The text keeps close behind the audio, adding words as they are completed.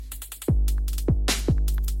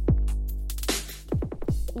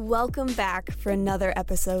Welcome back for another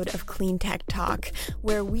episode of Clean Tech Talk,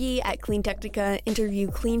 where we at Clean Technica interview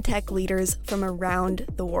clean tech leaders from around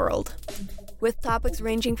the world. With topics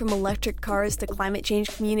ranging from electric cars to climate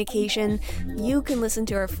change communication, you can listen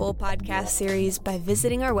to our full podcast series by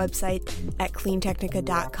visiting our website at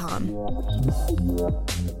cleantechnica.com.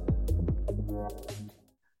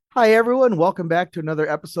 Hi, everyone. Welcome back to another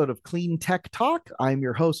episode of Clean Tech Talk. I'm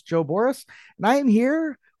your host, Joe Boris, and I am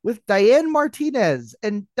here with Diane Martinez.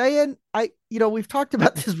 And Diane, we've talked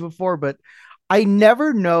about this before, but I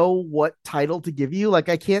never know what title to give you. Like,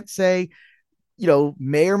 I can't say,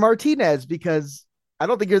 Mayor Martinez, because I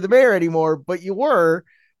don't think you're the mayor anymore, but you were,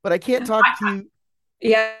 but I can't talk to you.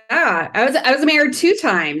 Yeah, I was a mayor 2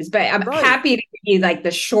 times, but I'm happy to give you like the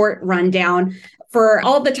short rundown for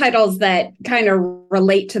all the titles that kind of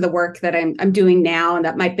relate to the work that I'm doing now and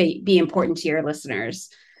that might be important to your listeners.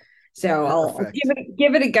 So I'll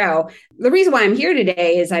give it a go. The reason why I'm here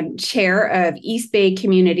today is I'm chair of East Bay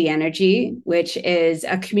Community Energy, which is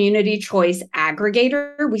a community choice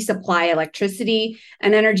aggregator. We supply electricity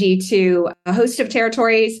and energy to a host of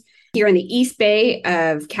territories here in the East Bay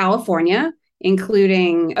of California,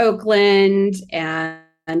 including Oakland and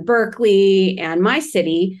Berkeley and my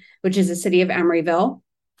city, which is the city of Emeryville.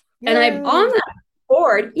 Yay. And I'm on that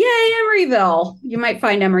board. Yay, Emeryville. You might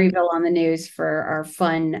find Emeryville on the news for our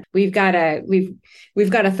fun. We've got a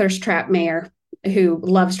thirst trap mayor who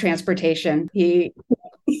loves transportation. He's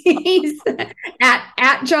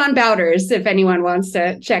at John Bowders, if anyone wants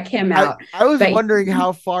to check him out. I was wondering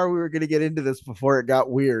how far we were going to get into this before it got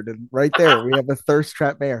weird. And right there, we have a thirst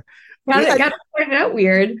trap mayor. Got it started out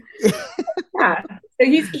weird. Yeah. So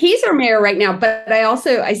he's our mayor right now, but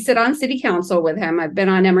I sit on city council with him. I've been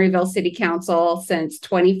on Emeryville City Council since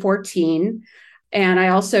 2014. And I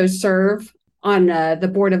also serve on the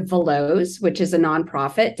board of Veloz, which is a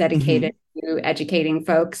nonprofit dedicated to educating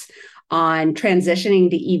folks on transitioning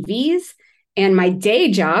to EVs. And my day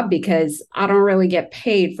job, because I don't really get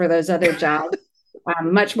paid for those other jobs,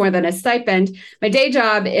 much more than a stipend. My day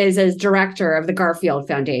job is as director of the Garfield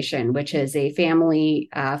Foundation, which is a family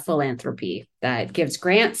philanthropy that gives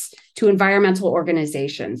grants to environmental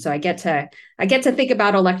organizations. So I get to think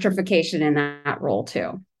about electrification in that role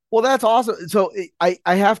too. Well, that's awesome. So I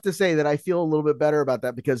have to say that I feel a little bit better about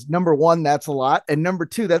that because number one, that's a lot. And number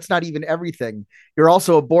two, that's not even everything. You're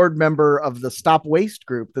also a board member of the Stop Waste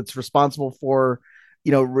group that's responsible for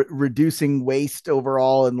reducing waste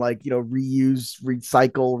overall and reuse,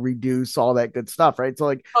 recycle, reduce, all that good stuff. Right. So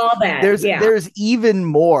all that, there's even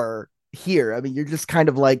more here. I mean, you're just kind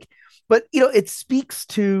of but it speaks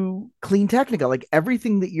to Clean Technica. Like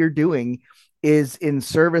everything that you're doing is in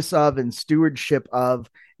service of and stewardship of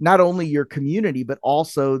not only your community, but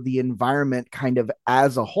also the environment kind of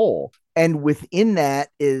as a whole. And within that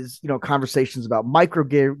is, conversations about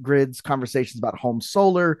microgrids, conversations about home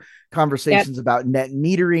solar, conversations about net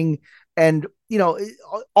metering. And,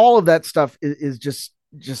 all of that stuff is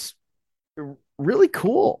just really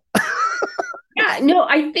cool. Yeah, no,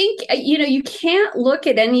 I think, you can't look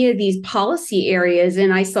at any of these policy areas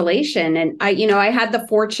in isolation. And I had the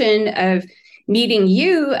fortune of meeting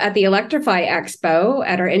you at the Electrify Expo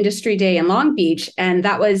at our industry day in Long Beach. And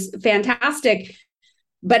that was fantastic.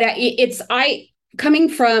 But coming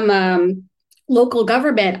from local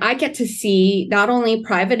government, I get to see not only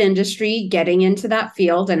private industry getting into that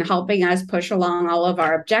field and helping us push along all of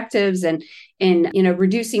our objectives and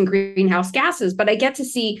reducing greenhouse gases, but I get to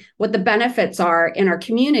see what the benefits are in our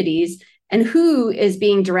communities and who is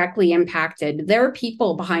being directly impacted. There are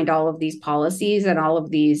people behind all of these policies and all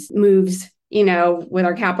of these moves. With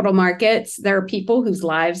our capital markets, there are people whose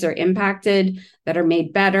lives are impacted, that are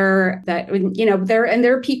made better, that,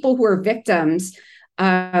 there are people who are victims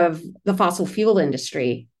of the fossil fuel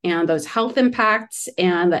industry and those health impacts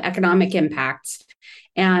and the economic impacts.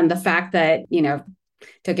 And the fact that,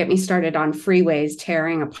 to get me started on freeways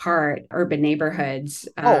tearing apart urban neighborhoods.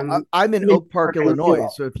 I'm in Oak Park, Illinois.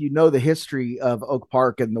 So if you know the history of Oak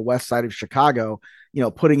Park and the west side of Chicago,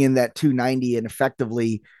 putting in that 290 and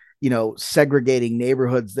effectively segregating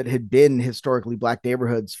neighborhoods that had been historically Black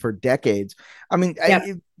neighborhoods for decades. I mean,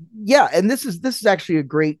 and this is actually a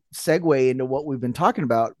great segue into what we've been talking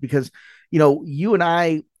about because, you and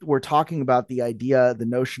I were talking about the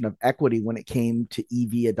notion of equity when it came to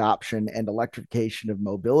EV adoption and electrification of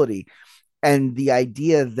mobility, and the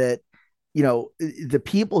idea that, the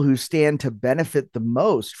people who stand to benefit the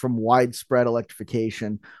most from widespread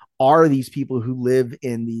electrification are these people who live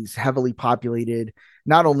in these heavily populated,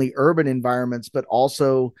 not only urban environments, but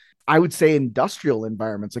also, I would say, industrial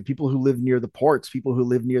environments, like people who live near the ports, people who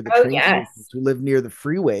live near the train stations, who live near the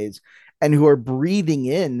freeways, and who are breathing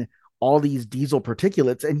in all these diesel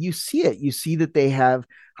particulates, and you see it. You see that they have,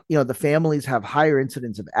 the families have higher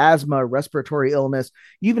incidence of asthma, respiratory illness.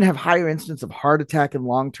 You even have higher incidence of heart attack and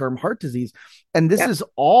long-term heart disease. And this is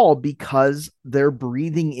all because they're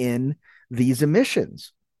breathing in these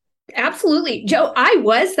emissions. Absolutely. Joe, I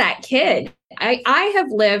was that kid. I have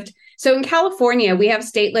lived. So in California, we have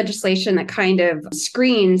state legislation that kind of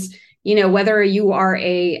screens, whether you are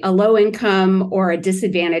a low income or a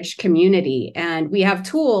disadvantaged community. And we have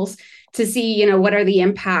tools to see, what are the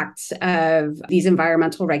impacts of these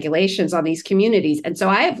environmental regulations on these communities. And so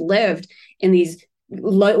I have lived in these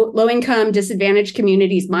low income disadvantaged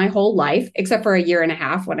communities my whole life, except for a year and a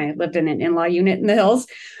half when I lived in an in-law unit in the hills.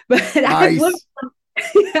 But Nice.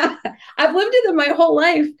 I've lived in them my whole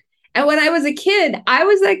life. And when I was a kid, I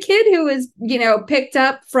was that kid who was, picked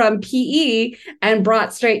up from PE and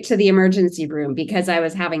brought straight to the emergency room because I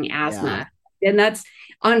was having asthma. Yeah. And that's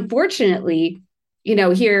unfortunately,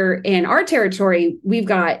 here in our territory, we've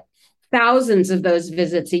got thousands of those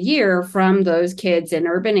visits a year from those kids in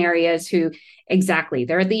urban areas who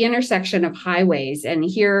they're at the intersection of highways. And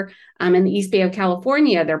here in the East Bay of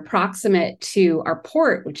California, they're proximate to our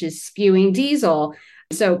port, which is spewing diesel.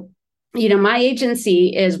 So, my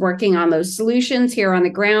agency is working on those solutions here on the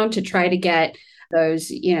ground to try to get those,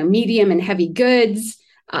 medium and heavy goods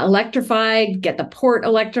electrified, get the port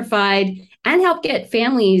electrified, and help get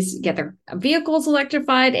families get their vehicles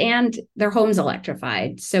electrified and their homes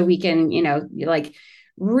electrified. So we can,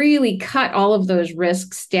 really cut all of those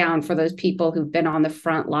risks down for those people who've been on the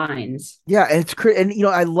front lines. Yeah. And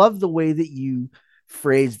I love the way that you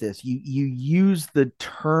phrase this. You use the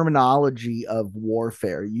terminology of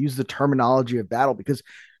warfare, you use the terminology of battle, because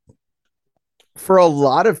for a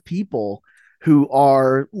lot of people who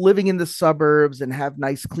are living in the suburbs and have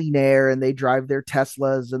nice clean air and they drive their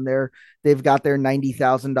Teslas and they've got their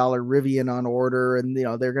 $90,000 Rivian on order, and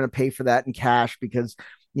they're going to pay for that in cash because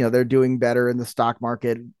they're doing better in the stock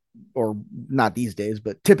market, or not these days,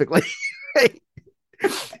 but typically.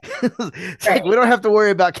 It's like, we don't have to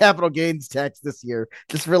worry about capital gains tax this year.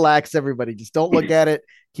 Just relax, everybody. Just don't look at it.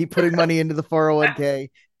 Keep putting money into the 401k.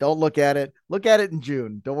 Don't look at it. Look at it in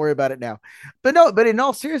June. Don't worry about it now. But in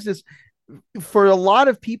all seriousness, for a lot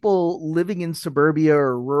of people living in suburbia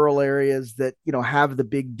or rural areas that, have the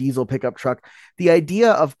big diesel pickup truck, the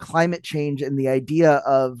idea of climate change and the idea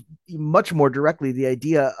of, much more directly, the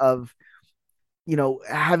idea of,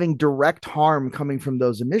 having direct harm coming from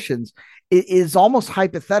those emissions is almost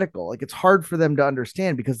hypothetical. Like, it's hard for them to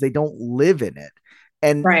understand because they don't live in it.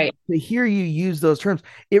 And to hear you use those terms,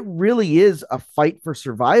 it really is a fight for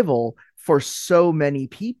survival for so many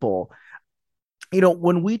people.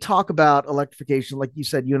 When we talk about electrification, like you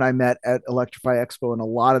said, you and I met at Electrify Expo, and a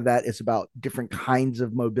lot of that is about different kinds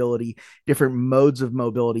of mobility, different modes of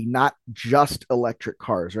mobility, not just electric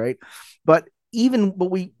cars, right? But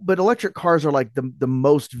electric cars are like the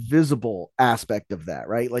most visible aspect of that,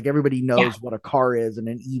 right? Like, everybody knows what a car is, and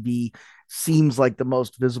an EV seems like the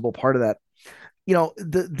most visible part of that.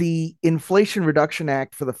 The Inflation Reduction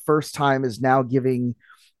Act for the first time is now giving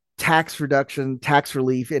tax reduction, tax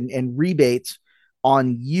relief, and rebates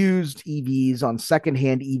on used EVs, on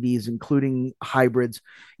secondhand EVs, including hybrids.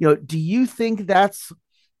 Do you think that's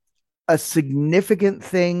a significant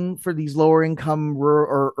thing for these lower income rural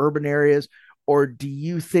or urban areas? Or do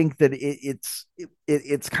you think that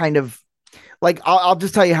it's kind of like, I'll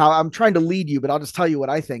just tell you how I'm trying to lead you, but I'll just tell you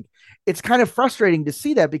what I think. It's kind of frustrating to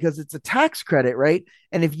see that because it's a tax credit, right?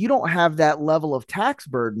 And if you don't have that level of tax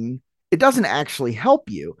burden, it doesn't actually help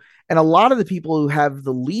you. And a lot of the people who have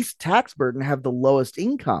the least tax burden have the lowest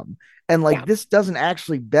income. And this doesn't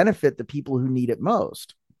actually benefit the people who need it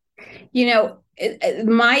most.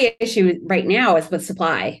 My issue right now is with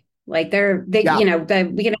supply. Like we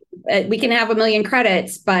can have a million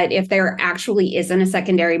credits, but if there actually isn't a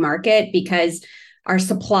secondary market, because our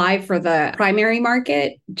supply for the primary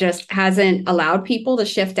market just hasn't allowed people to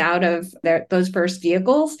shift out of those first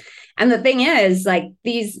vehicles. And the thing is,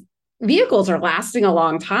 these vehicles are lasting a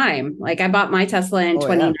long time. Like, I bought my Tesla in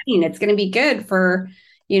 2019. It's going to be good for,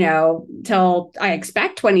 till I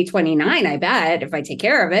expect 2029, I bet, if I take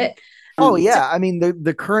care of it. I mean,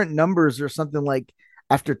 the current numbers are something like,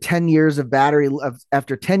 after 10 years of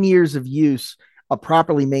after 10 years of use, a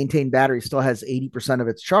properly maintained battery still has 80% of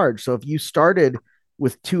its charge. So if you started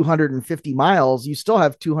with 250 miles, you still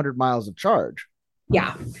have 200 miles of charge.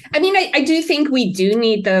 Yeah. I mean, I do think we do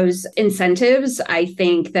need those incentives. I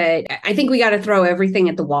think we got to throw everything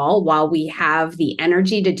at the wall while we have the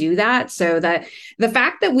energy to do that. So that the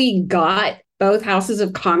fact that we got both houses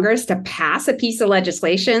of Congress to pass a piece of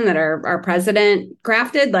legislation that our president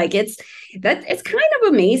crafted. Like it's kind of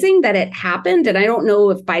amazing that it happened. And I don't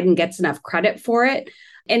know if Biden gets enough credit for it.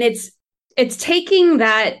 And it's taking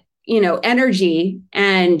that, energy,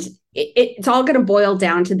 and it's all going to boil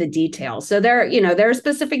down to the details. So there are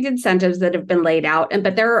specific incentives that have been laid out,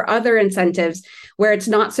 but there are other incentives where it's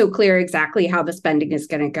not so clear exactly how the spending is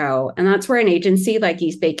going to go. And that's where an agency like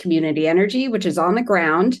East Bay Community Energy, which is on the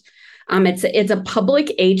ground, it's a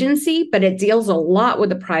public agency, but it deals a lot with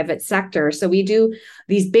the private sector. So we do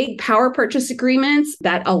these big power purchase agreements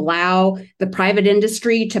that allow the private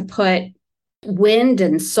industry to put wind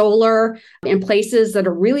and solar in places that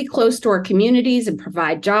are really close to our communities and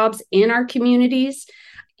provide jobs in our communities.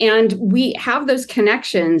 And we have those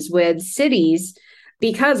connections with cities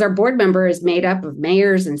because our board member is made up of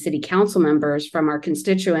mayors and city council members from our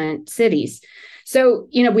constituent cities. So,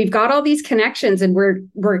 we've got all these connections, and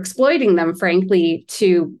we're exploiting them, frankly,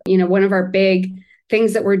 to, one of our big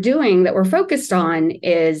things that we're doing that we're focused on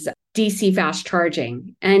is DC fast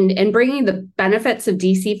charging and bringing the benefits of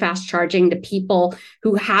DC fast charging to people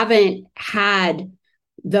who haven't had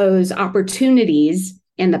those opportunities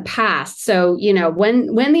in the past. So,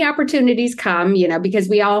 when the opportunities come, because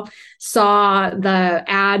we all saw the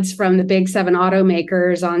ads from the big 7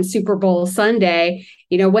 automakers on Super Bowl Sunday,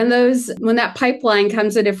 when that pipeline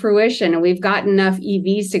comes into fruition and we've got enough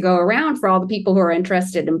EVs to go around for all the people who are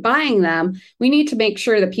interested in buying them, we need to make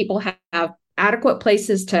sure that people have adequate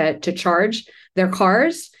places to charge their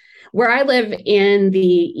cars. Where I live in the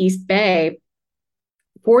East Bay,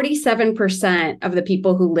 47% of the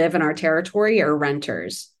people who live in our territory are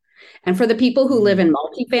renters. And for the people who live in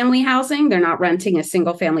multifamily housing, they're not renting a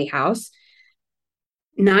single family house.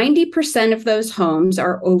 90% of those homes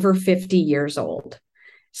are over 50 years old.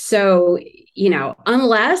 So,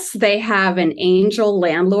 unless they have an angel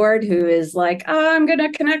landlord who is like, oh, I'm going to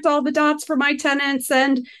connect all the dots for my tenants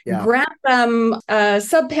and grant them a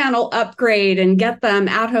sub-panel upgrade and get them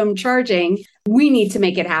at-home charging, we need to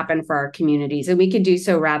make it happen for our communities. And we can do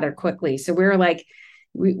so rather quickly. So we're like,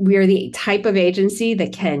 we're the type of agency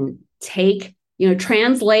that can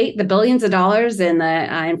translate the billions of dollars in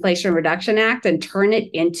the Inflation Reduction Act and turn it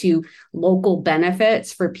into local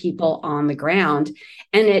benefits for people on the ground.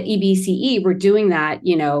 And at EBCE, we're doing that,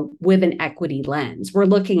 with an equity lens. We're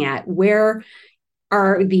looking at where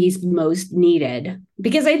are these most needed?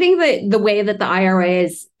 Because I think that the way that the IRA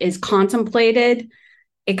is contemplated,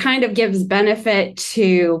 it kind of gives benefit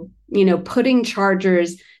to, putting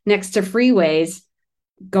chargers next to freeways.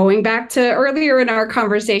 Going back to earlier in our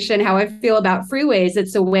conversation, how I feel about freeways,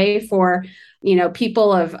 it's a way for,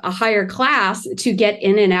 people of a higher class to get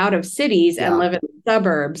in and out of cities and live in the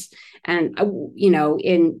suburbs. And,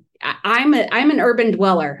 I'm an urban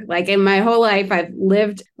dweller. Like in my whole life, I've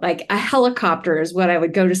lived like a helicopter is what I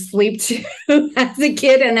would go to sleep to as a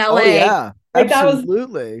kid in LA. Oh, yeah. Like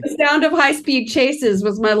absolutely. The sound of high-speed chases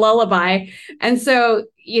was my lullaby. And so,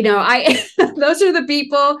 those are the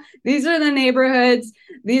people, these are the neighborhoods,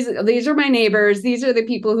 these are my neighbors. These are the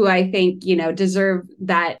people who I think, deserve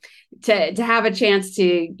that to have a chance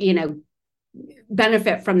to,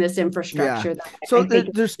 benefit from this infrastructure. Yeah. So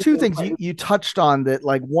there's two things you touched on that,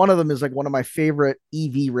 like one of them is like one of my favorite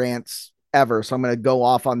EV rants ever. So I'm going to go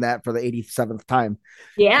off on that for the 87th time.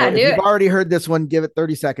 Yeah. So if you've already heard this one, give it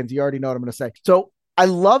 30 seconds. You already know what I'm going to say. So I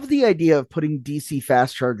love the idea of putting DC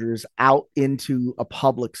fast chargers out into a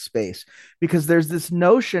public space, because there's this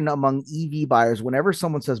notion among EV buyers, whenever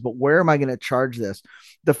someone says, but where am I going to charge this?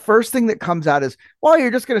 The first thing that comes out is, well, you're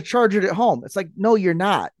just going to charge it at home. It's like, no, you're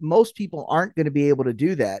not. Most people aren't going to be able to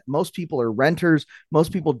do that. Most people are renters.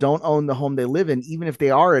 Most people don't own the home they live in, even if they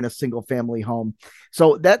are in a single family home.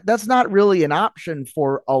 So that's not really an option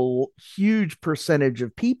for a huge percentage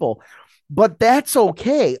of people. But that's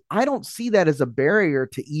okay. I don't see that as a barrier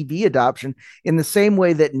to EV adoption, in the same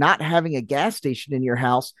way that not having a gas station in your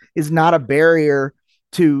house is not a barrier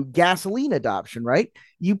to gasoline adoption, right?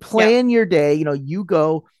 You plan your day, you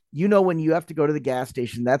go, when you have to go to the gas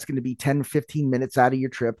station, that's going to be 10, 15 minutes out of your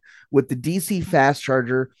trip. With the DC fast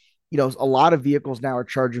charger, a lot of vehicles now are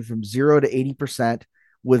charging from 0 to 80%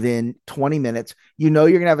 within 20 minutes. You're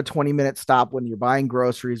going to have a 20-minute stop when you're buying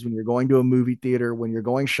groceries, when you're going to a movie theater, when you're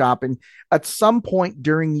going shopping. At some point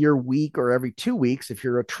during your week or every 2 weeks, if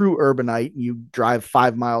you're a true urbanite and you drive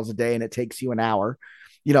 5 miles a day and it takes you an hour,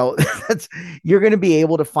 you're going to be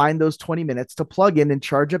able to find those 20 minutes to plug in and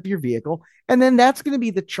charge up your vehicle. And then that's going to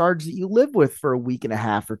be the charge that you live with for a week and a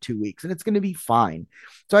half or 2 weeks, and it's going to be fine.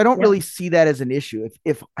 So I don't really see that as an issue.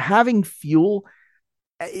 If having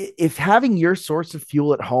your source of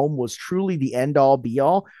fuel at home was truly the end all be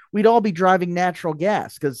all, we'd all be driving natural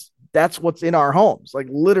gas, because that's what's in our homes. Like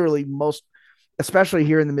literally most, especially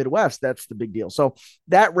here in the Midwest, that's the big deal. So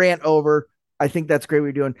that rant over, I think that's great what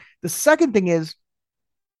you're doing. The second thing is,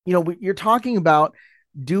 you're talking about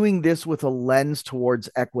doing this with a lens towards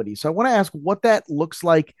equity. So I want to ask what that looks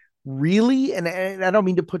like really. And I don't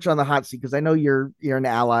mean to put you on the hot seat because I know you're an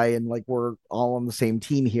ally and like we're all on the same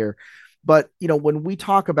team here. But, when we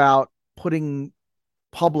talk about putting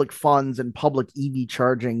public funds and public EV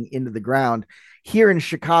charging into the ground, here in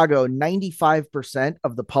Chicago, 95%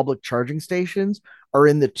 of the public charging stations are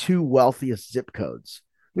in the 2 wealthiest zip codes,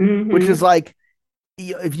 which is like,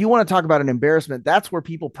 if you want to talk about an embarrassment, that's where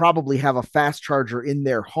people probably have a fast charger in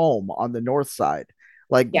their home on the north side.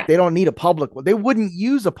 Like they don't need a public one. They wouldn't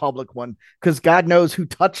use a public one because God knows who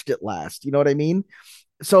touched it last. You know what I mean?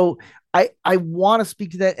 So I want to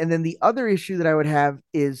speak to that. And then the other issue that I would have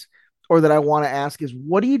is, or that I want to ask is,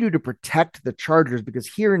 what do you do to protect the chargers? Because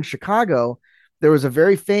here in Chicago, there was a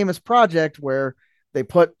very famous project where they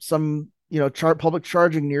put some, public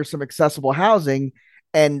charging near some accessible housing,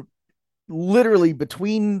 and literally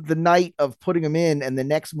between the night of putting them in and the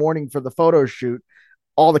next morning for the photo shoot,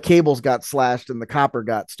 all the cables got slashed and the copper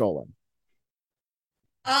got stolen.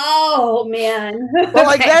 Oh man. Well,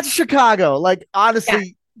 like that's Chicago. Like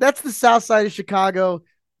honestly, that's the south side of Chicago.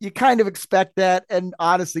 You kind of expect that. And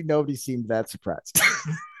honestly, nobody seemed that surprised.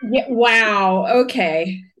 Yeah. Wow.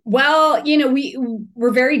 Okay. Well,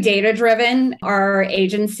 we're very data driven. Our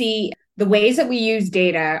agency, the ways that we use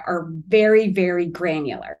data are very, very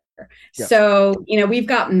granular. Yep. So, we've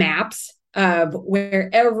got maps of where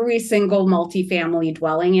every single multifamily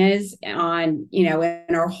dwelling is on, in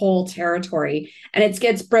our whole territory. And it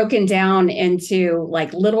gets broken down into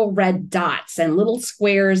like little red dots and little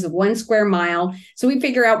squares of 1 square mile. So we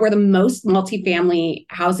figure out where the most multifamily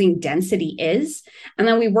housing density is. And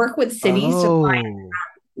then we work with cities to find.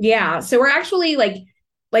 Yeah. So we're actually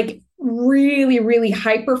like really, really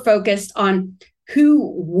hyper focused on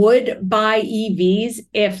who would buy EVs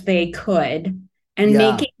if they could, and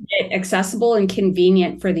making it accessible and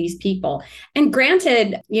convenient for these people. And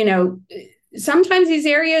granted, sometimes these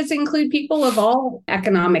areas include people of all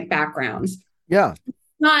economic backgrounds. Yeah.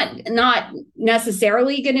 Not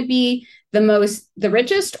necessarily going to be the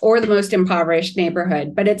richest or the most impoverished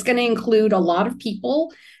neighborhood, but it's going to include a lot of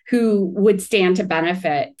people who would stand to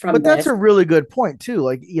benefit from this. But that's a really good point too.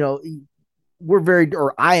 Like,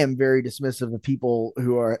 I am very dismissive of people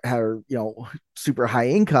who are super high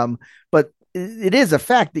income, but it is a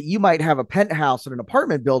fact that you might have a penthouse in an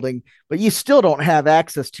apartment building, but you still don't have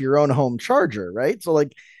access to your own home charger, right? So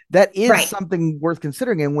like that is something worth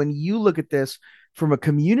considering. And when you look at this from a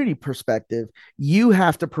community perspective, you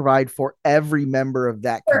have to provide for every member of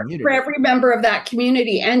that community. For every member of that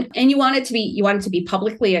community. And you want it to be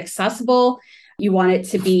publicly accessible. You want it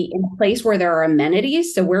to be in a place where there are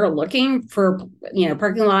amenities. So we're looking for,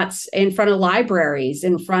 parking lots in front of libraries,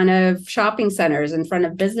 in front of shopping centers, in front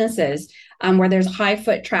of businesses, where there's high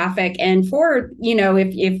foot traffic. And for,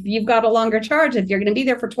 if you've got a longer charge, if you're going to be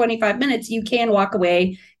there for 25 minutes, you can walk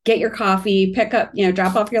away, get your coffee, pick up,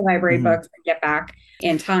 drop off your library books and get back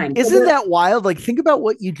in time. Isn't that wild? Like, think about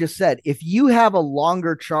what you just said. If you have a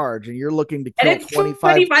longer charge and you're looking to kill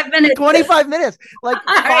 25 minutes, 25 minutes, like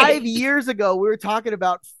 5 years ago, we were talking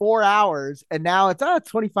about 4 hours and now it's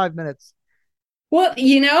 25 minutes. Well,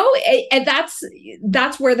 and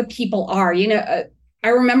that's where the people are, I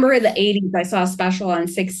remember in the 80s, I saw a special on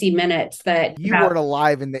 60 Minutes that you weren't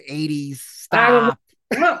alive in the 80s. Stop.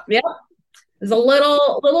 Yep. There's a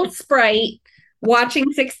little sprite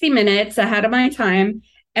watching 60 Minutes ahead of my time.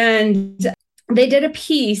 And they did a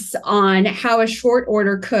piece on how a short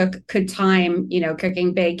order cook could time,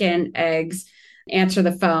 cooking bacon, eggs, answer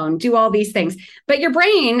the phone, do all these things. But your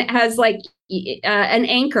brain has like an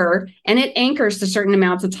anchor, and it anchors to certain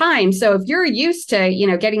amounts of time. So if you're used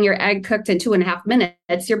to, getting your egg cooked in 2.5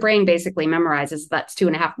 minutes, your brain basically memorizes that's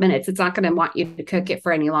 2.5 minutes. It's not going to want you to cook it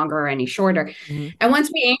for any longer or any shorter. Mm-hmm. And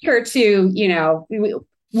once we anchor to,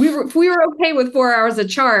 we were okay with 4 hours of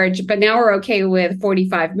charge, but now we're okay with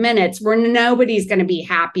 45 minutes, where nobody's going to be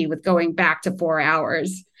happy with going back to 4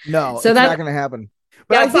 hours. No, so that's not going to happen.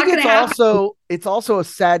 But I think it's also a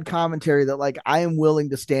sad commentary that like I am willing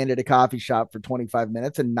to stand at a coffee shop for 25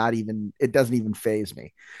 minutes and it doesn't even faze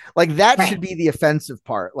me. Like that should be the offensive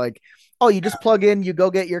part. Like, oh, you just plug in, you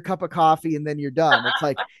go get your cup of coffee and then you're done. It's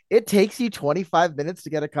like, it takes you 25 minutes to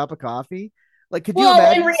get a cup of coffee. Like, could you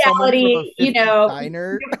imagine? In reality,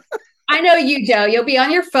 diner? I know you, Joe, you'll be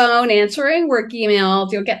on your phone answering work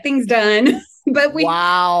emails. You'll get things done. But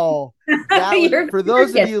wow. For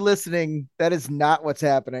those of you listening, that is not what's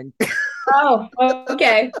happening. Oh,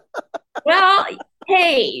 okay. Well,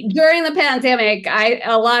 Hey, during the pandemic,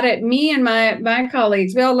 me and my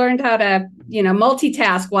colleagues, we all learned how to,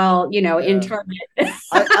 multitask while, in Yeah. Target.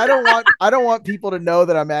 I don't want people to know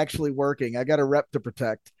that I'm actually working. I got a rep to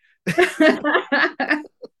protect.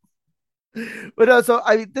 But so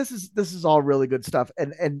this is all really good stuff.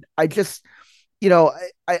 And I just,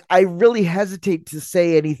 I really hesitate to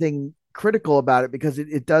say anything critical about it because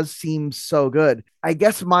it does seem so good. I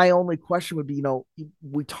guess my only question would be,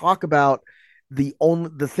 we talk about the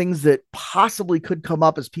things that possibly could come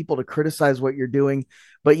up as people to criticize what you're doing,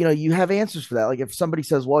 but you have answers for that. Like if somebody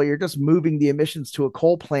says, well, you're just moving the emissions to a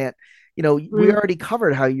coal plant, we already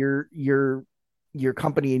covered how your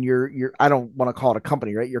company and your I don't want to call it a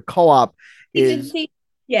company, right? Your co-op is, Agency.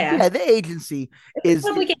 Yeah. yeah, the agency is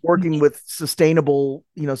Public. working with sustainable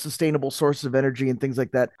sources of energy and things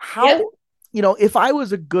like that. Yep. How, if I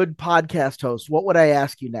was a good podcast host, what would I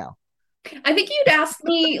ask you now? I think you'd ask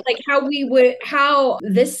me like how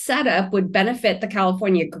this setup would benefit the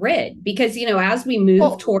California grid because as we move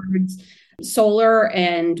Well, towards solar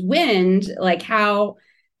and wind, like how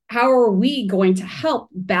are we going to help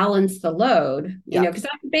balance the load? yeah, Because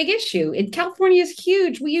that's a big issue. In California is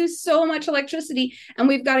huge. We use so much electricity, and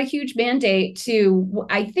we've got a huge mandate to.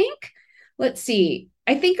 Let's see.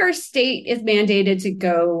 I think our state is mandated to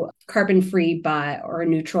go carbon free by or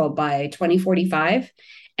neutral by 2045.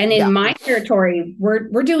 And yeah. in my territory,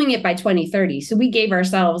 we're doing it by 2030. So we gave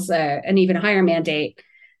ourselves an even higher mandate.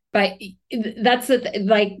 But that's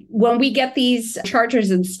like when we get these chargers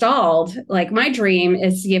installed, like my dream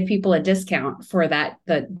is to give people a discount for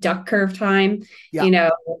the duck curve time, Yeah.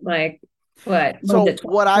 like what was So it?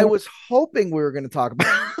 what I was hoping we were going to talk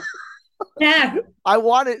about, Yeah. I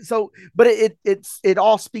wanted so, but it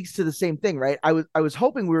all speaks to the same thing, right? I was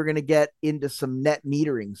hoping we were going to get into some net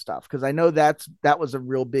metering stuff because I know that was a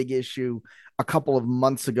real big issue a couple of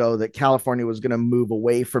months ago that California was going to move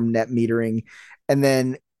away from net metering, and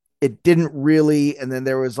then it didn't really, and then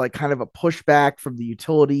there was like kind of a pushback from the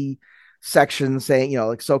utility section saying,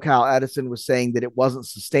 like SoCal Edison was saying that it wasn't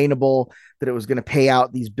sustainable, that it was going to pay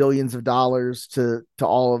out these billions of dollars to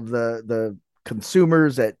all of the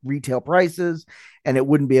consumers at retail prices, and it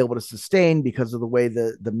wouldn't be able to sustain because of the way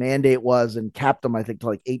the mandate was and capped them, I think, to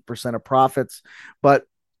like 8% of profits. But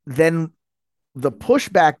then the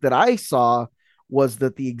pushback that I saw was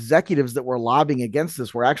that the executives that were lobbying against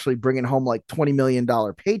this were actually bringing home like $20 million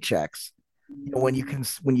paychecks when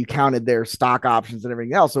you counted their stock options and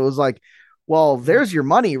everything else. So it was like, well, there's your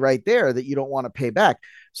money right there that you don't want to pay back.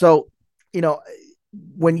 So, you know,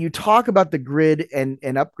 when you talk about the grid and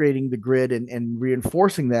upgrading the grid and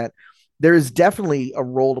reinforcing that, there is definitely a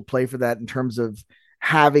role to play for that in terms of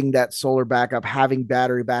having that solar backup, having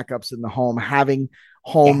battery backups in the home, having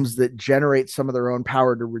Yeah. homes that generate some of their own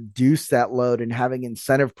power to reduce that load, and having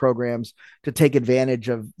incentive programs to take advantage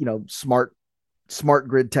of, smart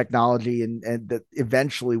grid technology and that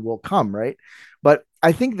eventually will come, right? But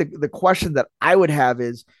I think the question that I would have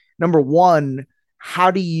is, number one, how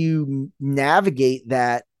do you navigate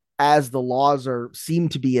that as the laws seem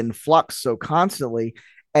to be in flux so constantly?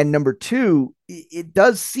 And number two, it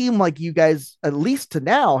does seem like you guys, at least to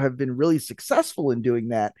now, have been really successful in doing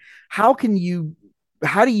that. How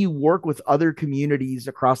do you work with other communities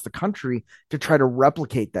across the country to try to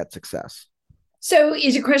replicate that success? So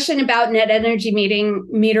is your question about net energy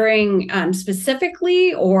metering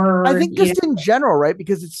specifically, I or think just in general, right?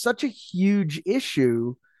 Because it's such a huge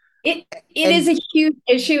issue. it is And a huge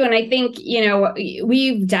issue, and I think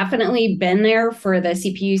we've definitely been there for the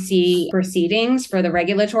CPUC proceedings for the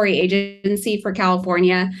regulatory agency for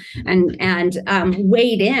California, and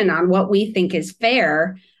weighed in on what we think is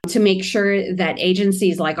fair to make sure that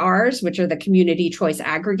agencies like ours, which are the community choice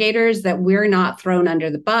aggregators, that we're not thrown under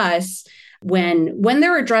the bus when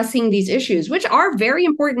they're addressing these issues, which are very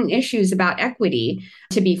important issues about equity.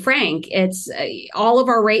 To be frank, it's all of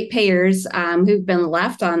our ratepayers who've been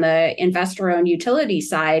left on the investor-owned utility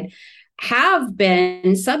side have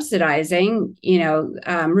been subsidizing,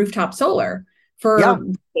 rooftop solar yeah, for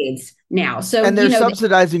decades now. So and they're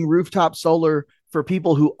subsidizing rooftop solar for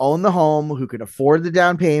people who own the home, who can afford the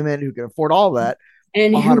down payment, who can afford all that,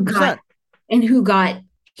 and 100%. who got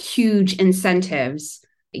huge incentives,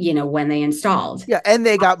 when they installed. Yeah, and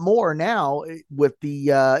they got more now with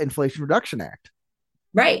the Inflation Reduction Act.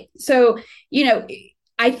 Right. So,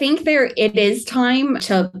 I think it is time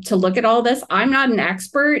to look at all this. I'm not an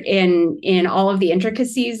expert in all of the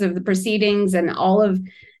intricacies of the proceedings and all of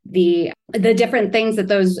the different things that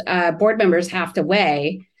those board members have to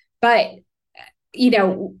weigh, but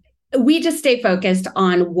we just stay focused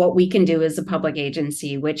on what we can do as a public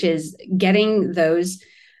agency, which is getting those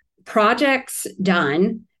projects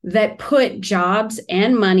done that put jobs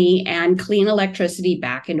and money and clean electricity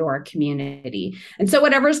back into our community. And so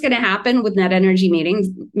whatever's going to happen with net energy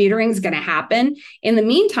metering is going to happen. In the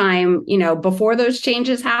meantime, before those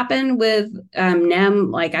changes happen with NEM,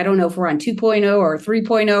 like I don't know if we're on 2.0 or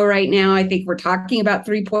 3.0 right now. I think we're talking about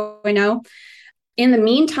 3.0. In the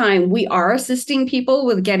meantime, we are assisting people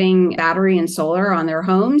with getting battery and solar on their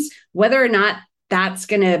homes. Whether or not that's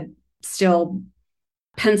going to still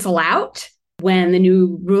pencil out when the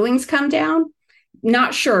new rulings come down,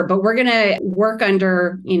 not sure, but we're going to work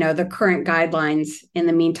under, the current guidelines in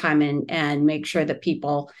the meantime and make sure that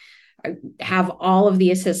people have all of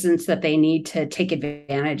the assistance that they need to take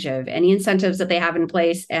advantage of any incentives that they have in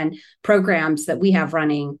place and programs that we have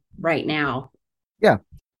running right now. Yeah.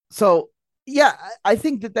 So, yeah, I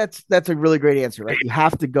think that's a really great answer, right? You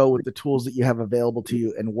have to go with the tools that you have available to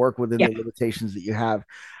you and work within the limitations that you have.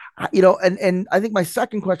 And I think my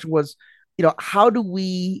second question was, how do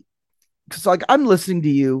we, because like I'm listening to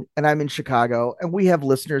you and I'm in Chicago and we have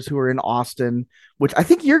listeners who are in Austin, which I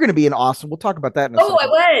think you're going to be in Austin. We'll talk about that in a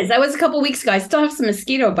second. I was a couple of weeks ago. I still have some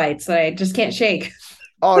mosquito bites that I just can't shake.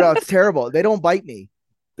 Oh no, it's terrible. They don't bite me.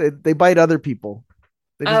 They bite other people.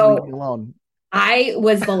 They just leave me alone. I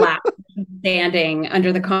was the last standing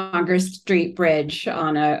under the Congress Street Bridge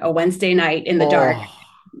on a Wednesday night in the dark,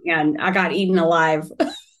 and I got eaten alive.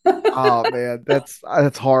 Oh man,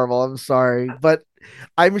 that's horrible. I'm sorry, but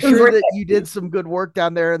I'm sure that you did some good work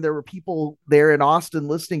down there, and there were people there in Austin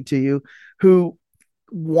listening to you who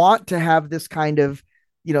want to have this kind of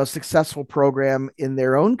successful program in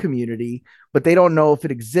their own community, but they don't know if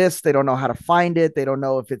it exists. They don't know how to find it. They don't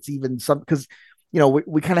know if it's even because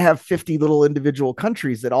we kind of have 50 little individual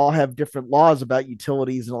countries that all have different laws about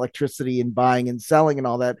utilities and electricity and buying and selling and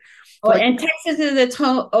all that. And Texas is its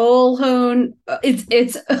own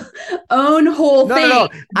whole thing. No.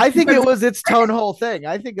 I think it was its own whole thing.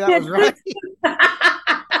 I think that was right.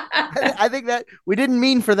 I think that we didn't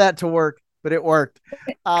mean for that to work, but it worked.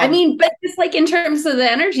 But just like in terms of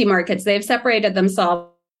the energy markets, they've separated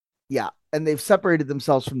themselves. Yeah, and they've separated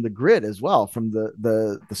themselves from the grid as well, from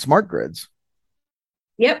the smart grids.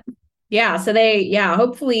 Yep. Yeah. So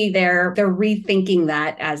hopefully they're rethinking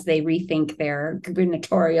that as they rethink their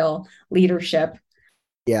gubernatorial leadership.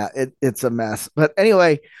 Yeah, it's a mess. But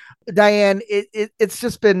anyway, Diane, it's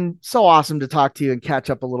just been so awesome to talk to you and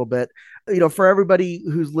catch up a little bit. For everybody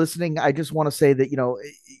who's listening, I just want to say that,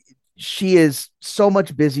 she is so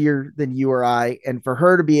much busier than you or I, and for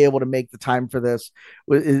her to be able to make the time for this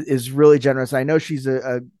is really generous. I know she's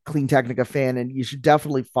a Clean Technica fan, and you should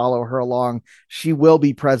definitely follow her along. She will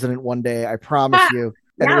be president one day. I promise you.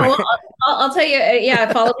 Anyway. Yeah, well, I'll tell you.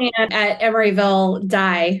 Follow me at Emeryville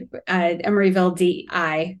Die, Emeryville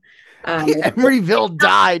DI.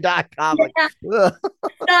 EmeryvilleDie.com.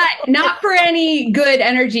 Not for any good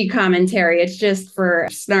energy commentary. It's just for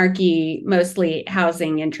snarky, mostly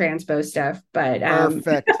housing and transpo stuff. But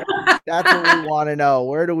perfect. That's what we want to know.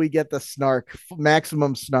 Where do we get the snark?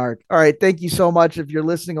 Maximum snark. All right. Thank you so much. If you're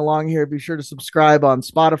listening along here, be sure to subscribe on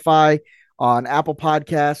Spotify, on Apple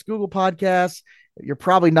Podcasts, Google Podcasts. You're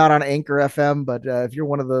probably not on Anchor FM, but if you're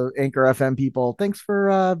one of the Anchor FM people, thanks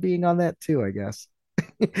for being on that too, I guess.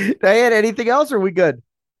 Diane, anything else, or are we good?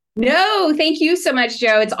 No, thank you so much,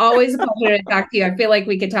 Joe. It's always a pleasure to talk to you. I feel like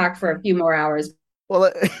we could talk for a few more hours.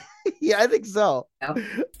 Well, yeah, I think so.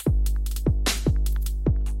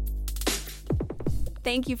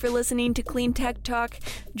 Thank you for listening to Clean Tech Talk.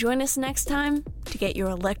 Join us next time to get your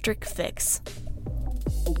electric fix.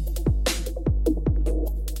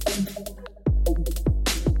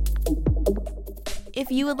 If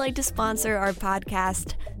you would like to sponsor our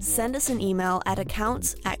podcast, send us an email at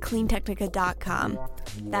accounts@cleantechnica.com.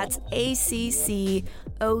 That's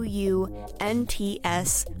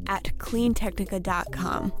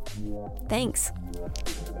ACCOUNTS@cleantechnica.com. Thanks.